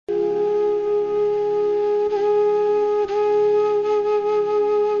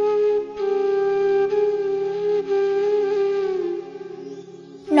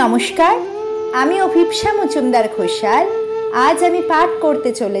নমস্কার, আমি অভিপ্সা মজুমদার ঘোষাল। আজ আমি পাঠ করতে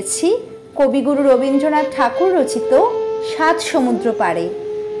চলেছি কবিগুরু রবীন্দ্রনাথ ঠাকুর রচিত সাত সমুদ্র পাড়ে।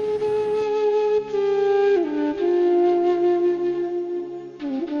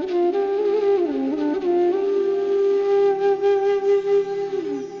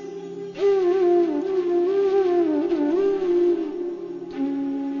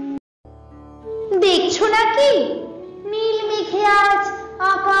 দেখছো নাকি নীল মেঘে আজ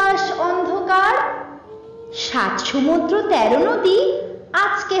আকাশ অন্ধকার, সাত সমুদ্র 13 নদী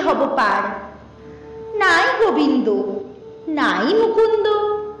আজকে হব পার। নাই গোবিন্দ, নাই মুকুন্দ,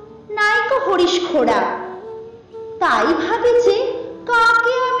 নাই কো হরিশ খোড়া, তাই ভাবি যে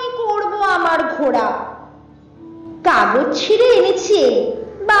কাকে আমি করব আমার ঘোড়া। কাগজ ছিঁড়ে এনেছি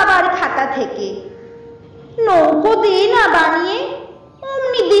বাবার খাতা থেকে, নৌকো দে না বানিয়ে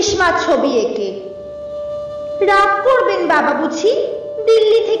অমনি দেশমা ছবি এঁকে। রাগ করবেন বাবা বুঝি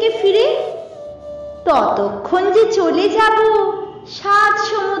দিল্লি থেকে ফিরে, ততক্ষণ যে চলে যাব সাত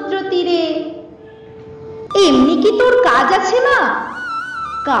সমুদ্র তীরে। এমনি কি তোর কাজ আছে মা?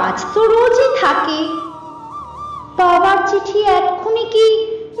 কাজ তো রোজই থাকে, বাবার চিঠি এক্ষুনি কি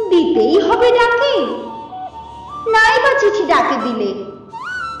দিতেই হবে ডাকে? নাই বা চিঠি ডাকে দিলে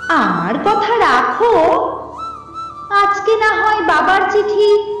আমার কথা রাখো, আজকে না হয় বাবার চিঠি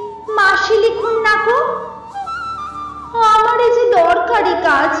মাসি লিখুন নাকো। আমার এই যে দরকারি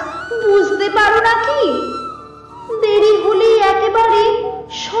কাজ বুঝতে পারো নাকি? দেরি হলেই একেবারে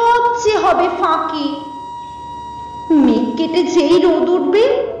সব যে হবে ফাঁকি। মেঘ কেটে যেই রোদ উঠবে